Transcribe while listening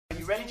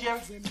ready,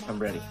 Jerry? I'm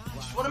ready.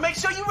 Just want to make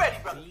sure you're ready,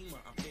 brother.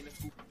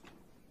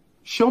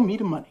 Show me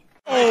the money.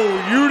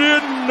 Oh, you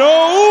didn't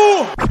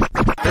know?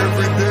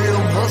 Every day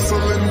I'm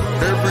hustling.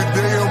 Every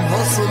day I'm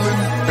hustling.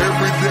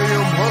 Every day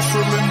I'm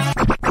hustling.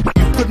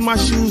 You put my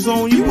shoes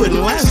on, you wouldn't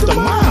last a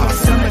mile.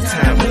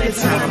 Summertime,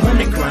 wintertime, I'm on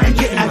the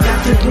grind. Yeah, I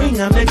got the ring,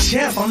 I'm the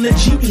champ, I'm the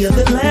genie of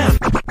the lamp.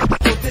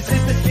 This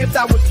is the gift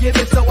I was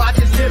given, so I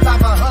just live by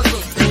my hustle.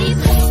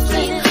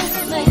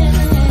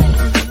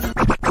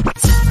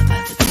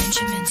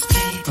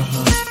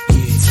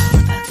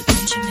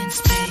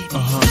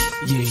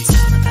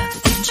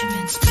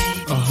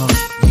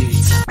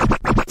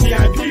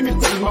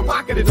 My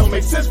pocket, it don't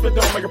make sense, but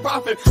don't make a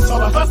profit. So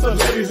I hustle,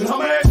 ladies and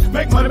homies.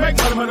 Make money, money.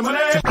 Called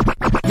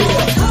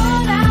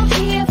out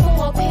here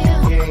for a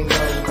pill.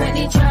 When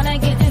he tryna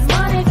get this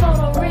money for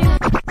the real.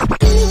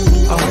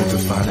 I want to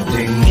find a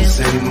thing to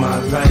save my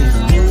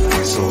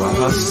life. So I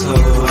hustle.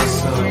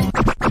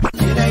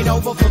 It ain't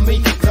over for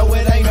me. No,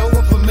 it ain't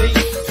over for me.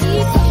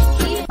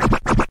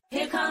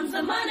 Here comes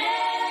the money.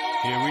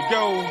 Here we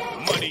go.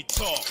 Money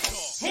talk.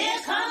 Here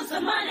comes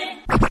the money.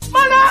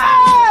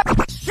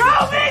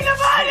 Show me the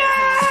money!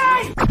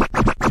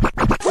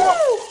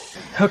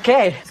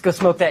 Okay, let's go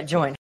smoke that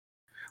joint.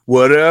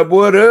 What up,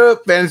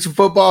 Fantasy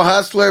Football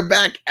Hustler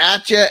back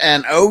at you.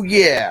 And oh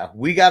yeah,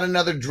 we got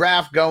another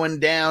draft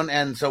going down.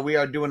 And so we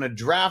are doing a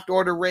draft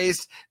order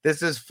race.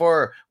 This is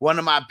for one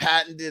of my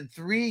patented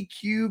 3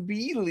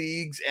 QB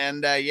leagues.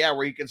 And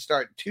where you can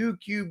start 2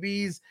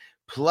 QBs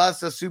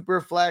plus a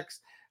super flex.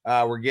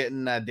 We're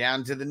getting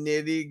down to the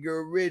nitty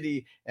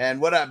gritty.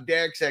 And what up,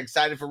 Derek? So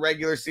excited for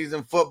regular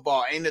season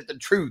football. Ain't it the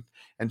truth?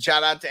 And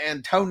shout out to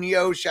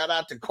Antonio. Shout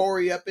out to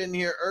Corey up in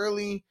here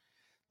early.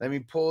 Let me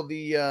pull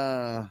the,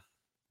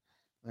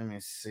 let me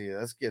see.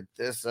 Let's get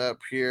this up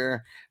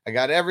here. I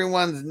got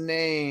everyone's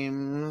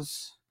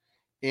names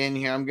in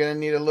here. I'm going to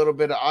need a little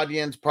bit of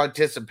audience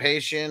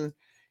participation.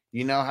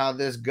 You know how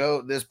this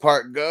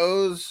part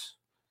goes.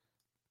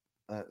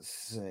 Let's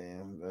see.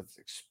 Let's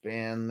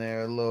expand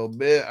there a little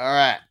bit. All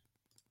right.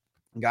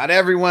 Got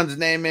everyone's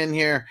name in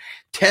here.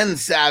 10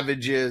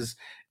 savages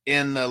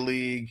in the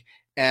league.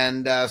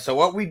 And so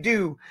what we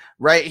do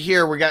right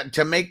here, we got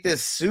to make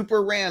this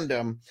super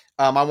random.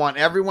 I want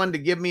everyone to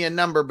give me a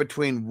number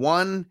between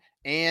 1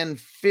 and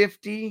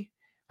 50.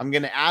 I'm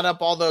going to add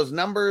up all those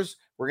numbers.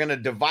 We're going to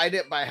divide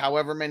it by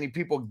however many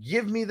people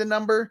give me the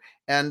number.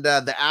 And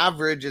the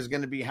average is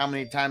going to be how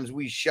many times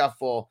we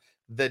shuffle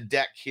the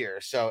deck here.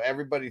 So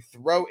everybody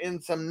throw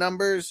in some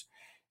numbers.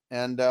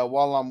 And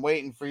while I'm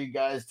waiting for you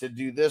guys to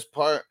do this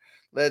part,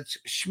 let's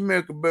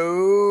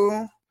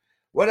schmook-a-boo.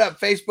 What up,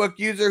 Facebook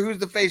user? Who's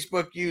the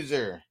Facebook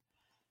user?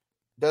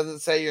 Doesn't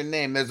say your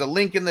name. There's a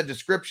link in the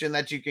description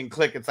that you can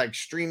click. It's like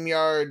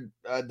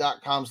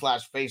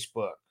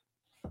StreamYard.com/Facebook.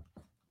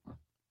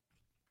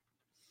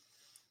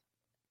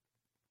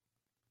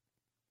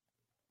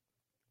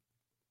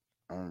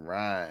 All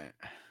right.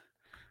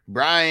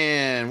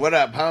 Brian, what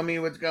up,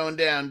 homie? What's going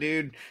down,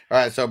 dude? All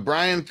right, so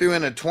Brian threw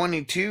in a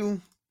 22.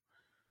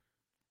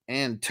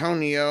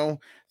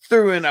 Antonio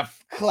threw in a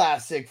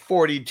classic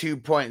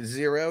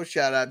 42.0.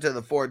 Shout out to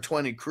the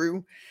 420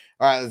 crew.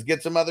 All right, let's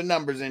get some other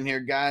numbers in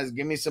here, guys.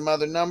 Give me some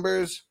other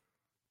numbers.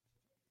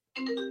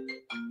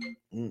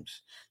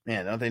 Oops.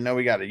 Man, don't they know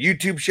we got a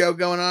YouTube show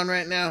going on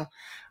right now?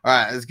 All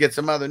right, let's get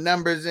some other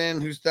numbers in.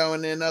 Who's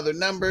throwing in other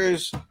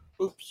numbers?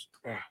 Oops.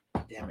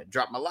 Damn it,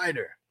 dropped my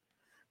lighter.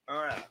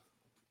 All right.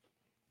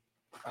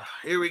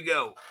 Here we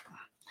go.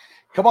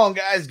 Come on,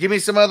 guys. Give me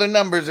some other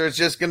numbers, or it's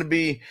just going to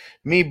be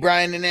me,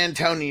 Brian, and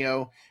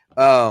Antonio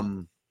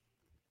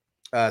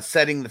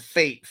setting the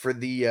fate for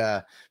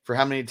the for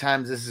how many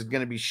times this is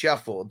going to be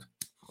shuffled.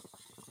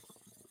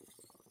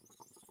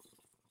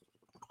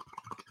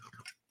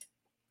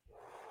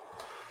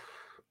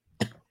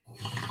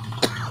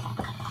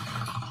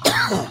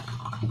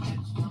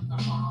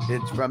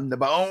 It's from the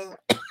bone.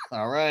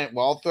 All right.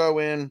 Well, I'll throw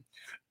in.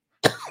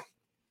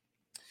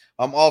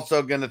 I'm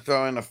also going to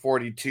throw in a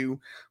 42.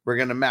 We're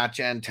going to match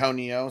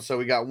Antonio. So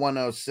we got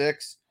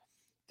 106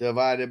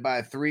 divided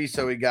by 3.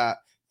 So we got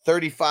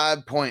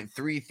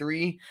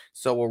 35.33.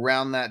 So we'll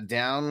round that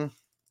down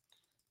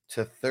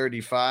to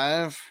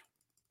 35.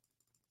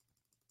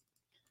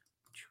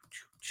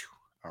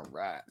 All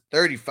right.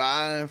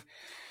 35.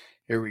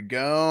 Here we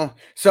go.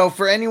 So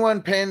for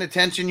anyone paying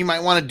attention, you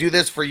might want to do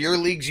this for your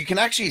leagues. You can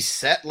actually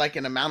set like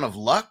an amount of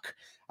luck.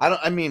 I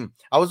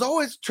was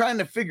always trying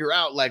to figure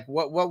out like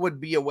what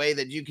would be a way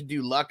that you could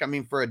do luck. I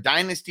mean, for a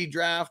dynasty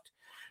draft,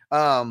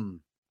 there's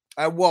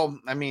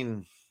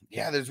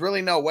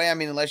really no way. I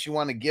mean, unless you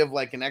want to give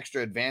like an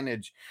extra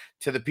advantage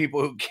to the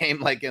people who came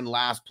like in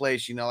last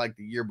place, like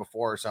the year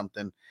before or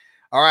something.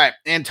 All right,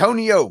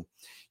 Antonio,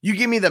 you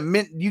give me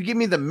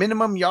the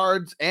minimum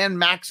yards and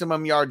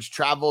maximum yards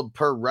traveled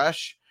per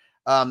rush.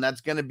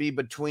 That's going to be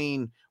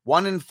between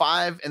 1 and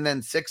 5 and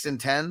then 6 and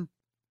 10.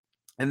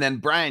 And then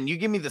Brian, you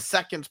give me the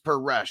seconds per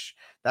rush.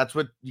 That's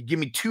what you give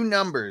me 2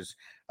 numbers,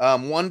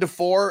 1 to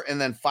 4 and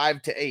then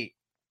 5 to 8.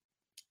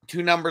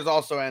 2 numbers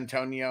also,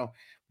 Antonio,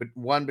 but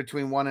one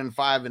between 1 and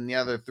 5 and the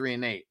other 3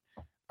 and 8.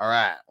 All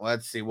right,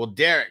 let's see. Well,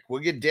 Derek,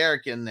 we'll get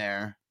Derek in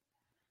there.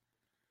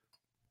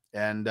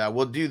 And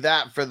we'll do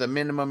that for the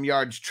minimum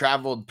yards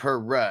traveled per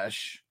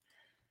rush.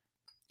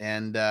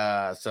 And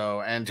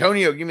so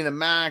Antonio, give me the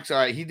max. All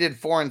right, he did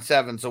 4 and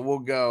 7, so we'll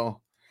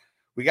go.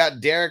 We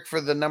got Derek for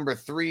the number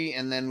 3,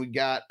 and then we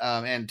got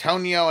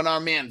Antonio and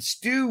our man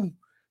Stu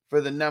for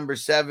the number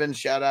 7.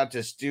 Shout out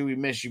to Stu. We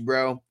miss you,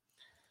 bro.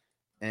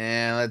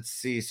 And let's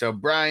see. So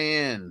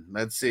Brian,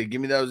 let's see.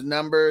 Give me those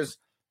numbers.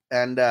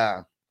 And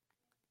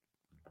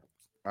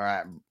all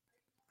right.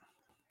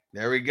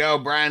 There we go.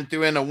 Brian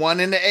threw in a 1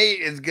 and an 8.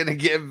 It's going to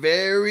get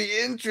very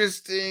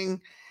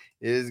interesting.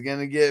 It is going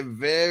to get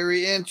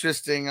very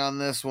interesting on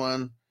this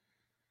one.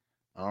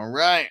 All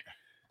right.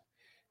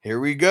 Here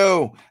we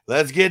go.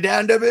 Let's get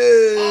down to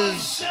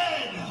biz.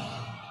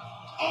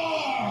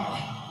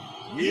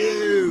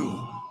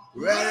 You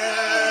ready?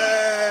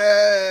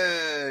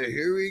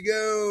 Here we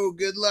go.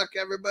 Good luck,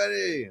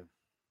 everybody.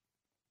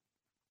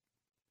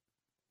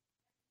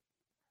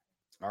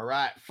 All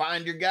right.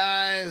 Find your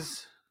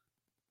guys.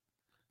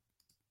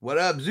 What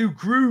up, Zoo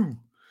Crew?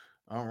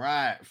 All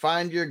right.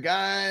 Find your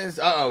guys.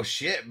 Uh-oh,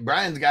 shit.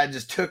 Brian's guy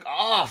just took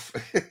off.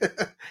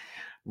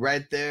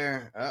 Right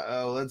there.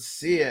 Uh-oh, let's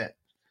see it.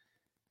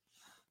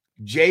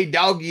 J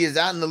Doggy is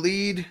out in the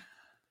lead.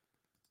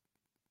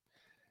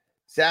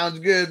 Sounds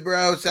good,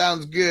 bro.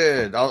 Sounds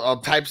good. I'll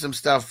type some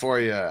stuff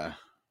for you.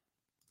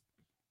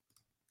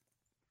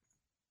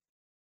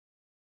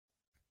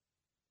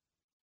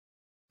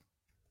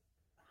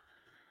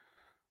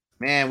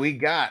 Man, we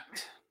got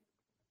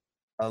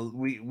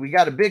we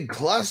got a big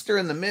cluster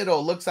in the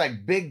middle. Looks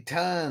like big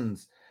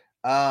tons.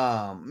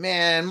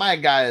 Man, my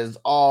guy is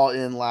all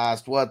in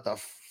last. What the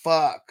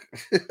fuck?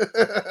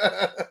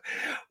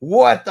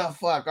 What the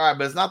fuck? All right,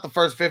 but it's not the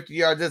first 50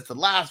 yards. It's the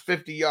last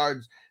 50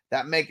 yards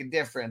that make a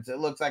difference. It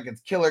looks like it's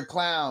Killer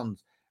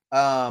Clowns,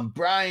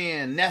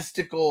 Brian,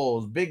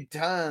 Nesticles, Big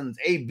Tons,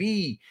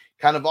 AB,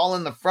 kind of all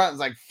in the front. It's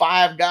like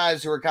 5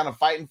 guys who are kind of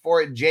fighting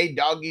for it. J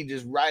Doggy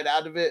just right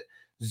out of it.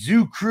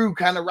 Zoo Crew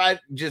kind of right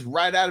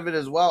out of it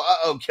as well.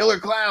 Uh-oh, Killer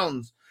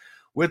Clowns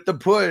with the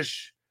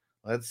push.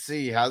 Let's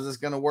see. How's this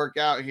going to work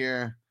out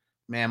here?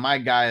 Man, my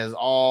guy is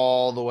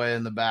all the way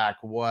in the back.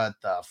 What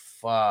the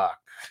fuck?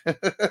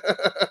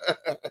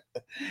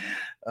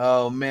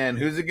 Oh, man.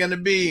 Who's it going to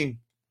be?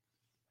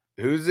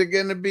 Who's it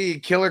going to be?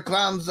 Killer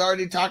Clowns is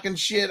already talking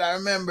shit, I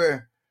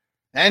remember.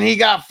 And he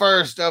got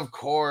first, of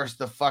course,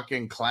 the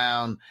fucking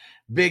clown.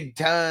 Big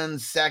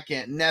Tons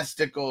second.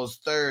 Nesticles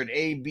third.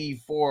 AB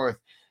fourth.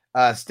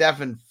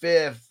 Stefan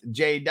 5th,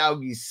 J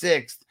Doggy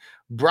 6th,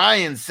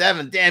 Brian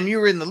 7th. Damn, you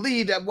were in the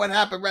lead. What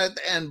happened right at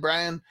the end,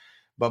 Brian?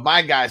 But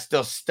my guy's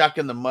still stuck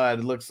in the mud.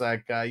 It looks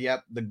like,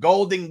 yep, the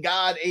Golden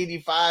God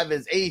 85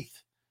 is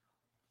 8th.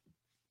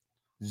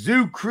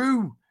 Zoo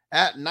Crew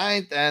at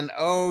 9th. And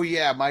oh,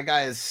 yeah, my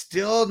guy is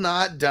still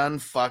not done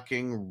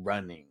fucking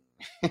running.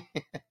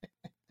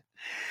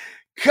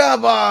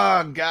 Come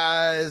on,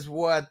 guys.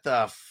 What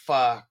the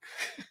fuck?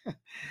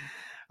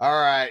 All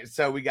right,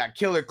 so we got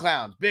Killer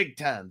Clowns, Big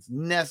Tons,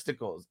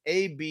 Nesticles,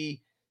 AB,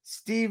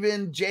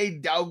 Steven, J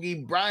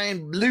Doggy,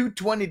 Brian, Blue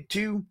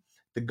 22,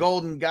 the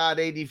Golden God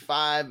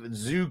 85,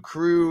 Zoo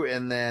Crew,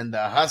 and then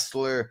the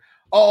Hustler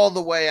all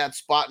the way at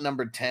spot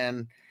number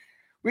 10.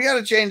 We got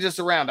to change this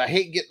around. I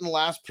hate getting the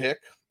last pick,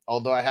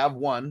 although I have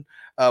won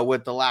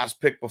with the last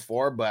pick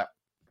before, but,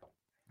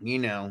 you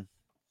know,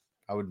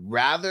 I would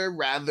rather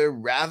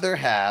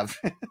have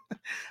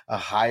a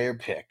higher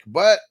pick,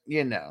 but,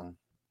 you know.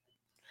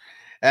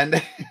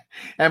 And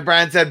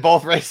Brian said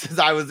both races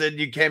I was in,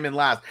 you came in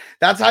last.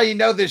 That's how you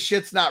know this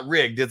shit's not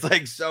rigged. It's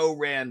like so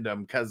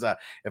random because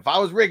if I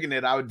was rigging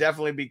it, I would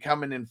definitely be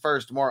coming in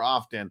first more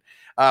often.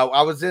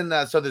 I was in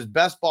so this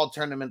best ball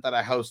tournament that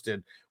I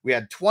hosted. We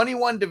had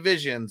 21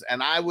 divisions,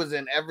 and I was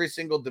in every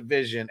single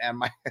division.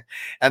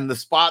 And the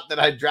spot that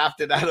I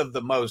drafted out of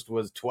the most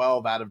was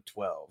 12 out of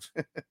 12.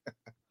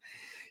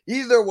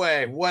 Either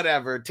way,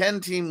 whatever.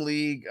 10-team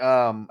league.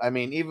 I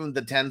mean, even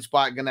the 10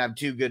 spot gonna have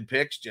 2 good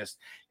picks. Just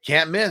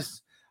can't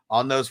miss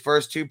on those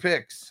first 2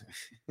 picks.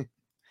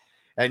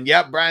 And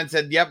yep, Brian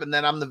said yep, and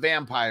then I'm the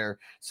vampire.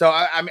 So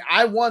I mean,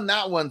 I won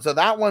that one. So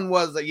that one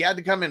was that you had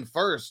to come in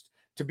first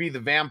to be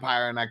the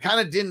vampire, and I kind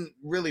of didn't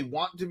really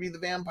want to be the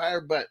vampire,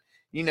 but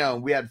you know,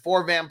 we had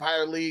 4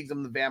 vampire leagues.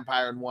 I'm the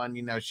vampire in one.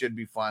 You know, should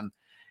be fun.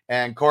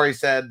 And Corey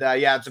said,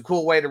 yeah, it's a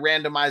cool way to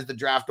randomize the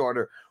draft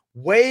order.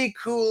 Way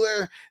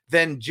cooler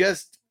than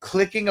just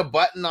clicking a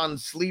button on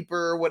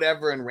Sleeper or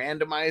whatever and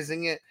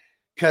randomizing it,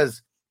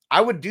 because I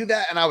would do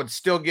that and I would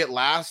still get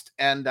last,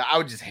 and I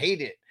would just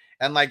hate it.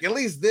 And like, at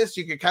least this,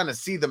 you could kind of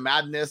see the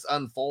madness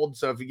unfold.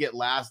 So if you get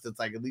last, it's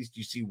like, at least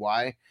you see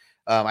why.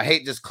 I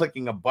hate just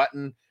clicking a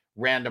button,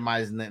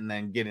 randomizing it, and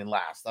then getting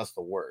last. That's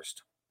the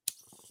worst.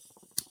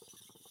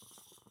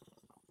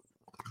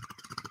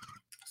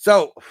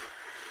 So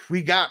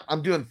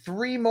I'm doing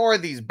 3 more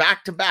of these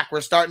back to back.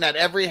 We're starting at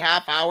every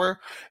half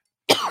hour.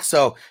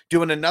 So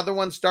doing another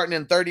one starting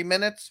in 30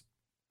 minutes.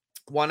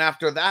 one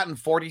after that in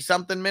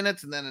 40-something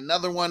minutes, and then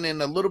another one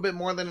in a little bit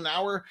more than an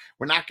hour.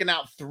 We're knocking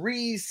out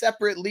 3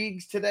 separate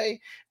leagues today,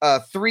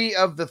 3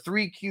 of the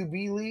 3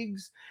 QB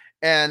leagues.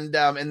 And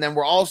then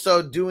we're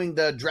also doing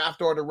the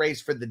draft order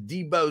race for the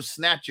Debo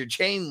Snatch Your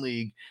Chain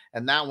League.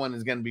 And that one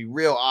is going to be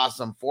real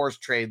awesome.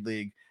 Forced Trade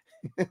League.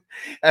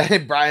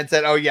 And Brian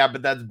said, oh, yeah,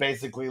 but that's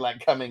basically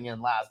like coming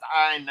in last.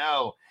 I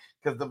know,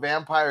 because the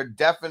vampire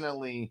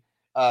definitely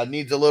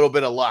needs a little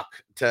bit of luck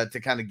to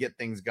kind of get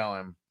things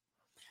going.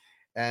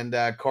 And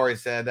Corey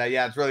said,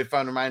 yeah, it's really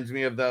fun. Reminds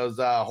me of those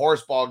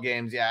horseball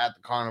games. Yeah, at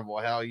the carnival.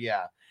 Hell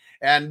yeah.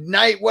 And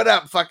Knight, what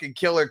up, fucking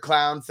killer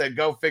clown? Said,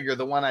 go figure,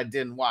 the one I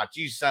didn't watch.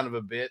 You son of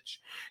a bitch.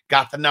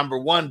 Got the number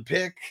 1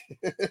 pick.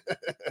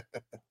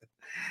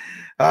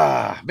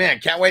 Man,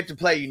 can't wait to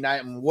play you,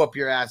 Knight, and whoop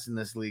your ass in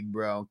this league,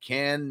 bro.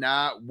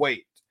 Cannot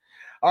wait.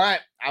 All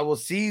right, I will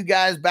see you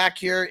guys back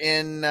here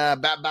in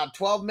about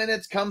 12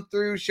 minutes. Come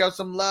through, show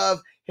some love.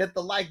 Hit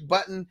the like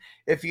button.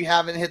 If you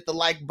haven't hit the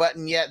like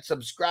button yet,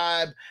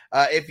 subscribe.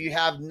 If you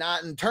have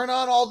not, and turn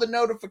on all the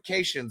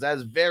notifications. That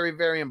is very,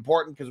 very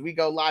important because we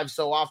go live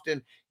so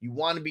often. You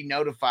want to be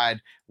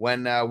notified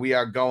when we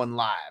are going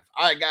live.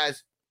 All right,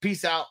 guys.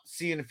 Peace out.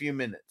 See you in a few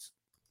minutes.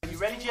 You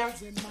ready, Jerry?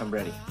 I'm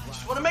ready.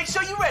 Just want to make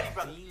sure you're ready,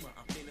 brother.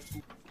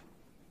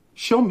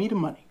 Show me the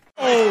money.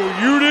 Oh,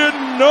 you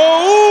didn't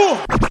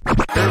know?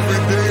 Every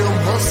day I'm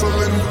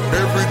hustling.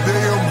 Every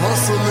day I'm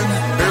hustling.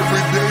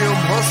 Every day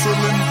I'm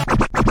hustling.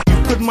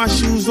 Put my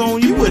shoes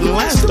on, you wouldn't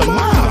last a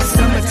mile.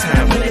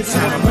 Summertime,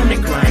 wintertime, I'm on the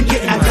grind.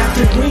 Yeah, I got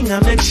the ring,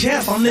 I'm the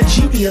champ, I'm the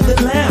genie of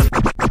the lamp.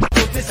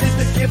 This is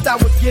the gift I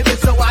was given,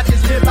 so I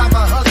just live by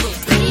my hustle.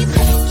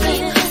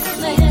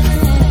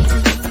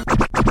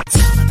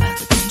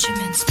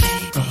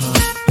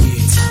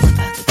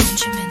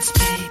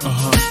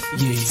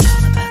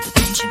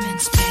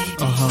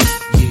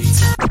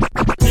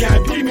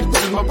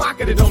 My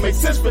pocket, it don't make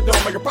sense, but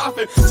don't make a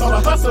profit. It's all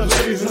a hustle,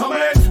 ladies and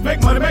homies.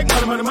 Make money,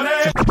 money, money.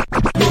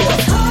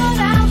 It's cold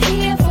out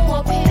here for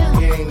a pill.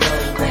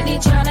 Really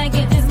tryna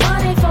get this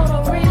money for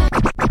the real.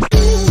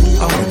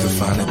 I want to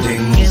find the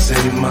things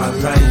in my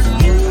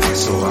life,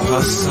 so I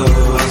hustle.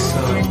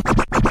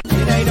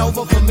 It ain't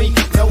over for me,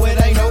 no, it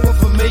ain't over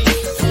for me.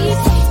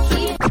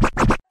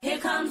 Here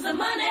comes the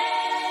money.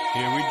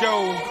 Here we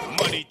go.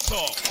 Money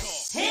talk.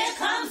 Here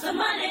comes the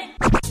money.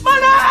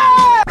 Money!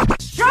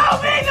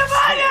 Show me the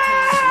money!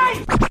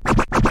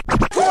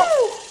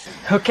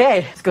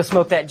 Okay, let's go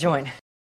smoke that joint.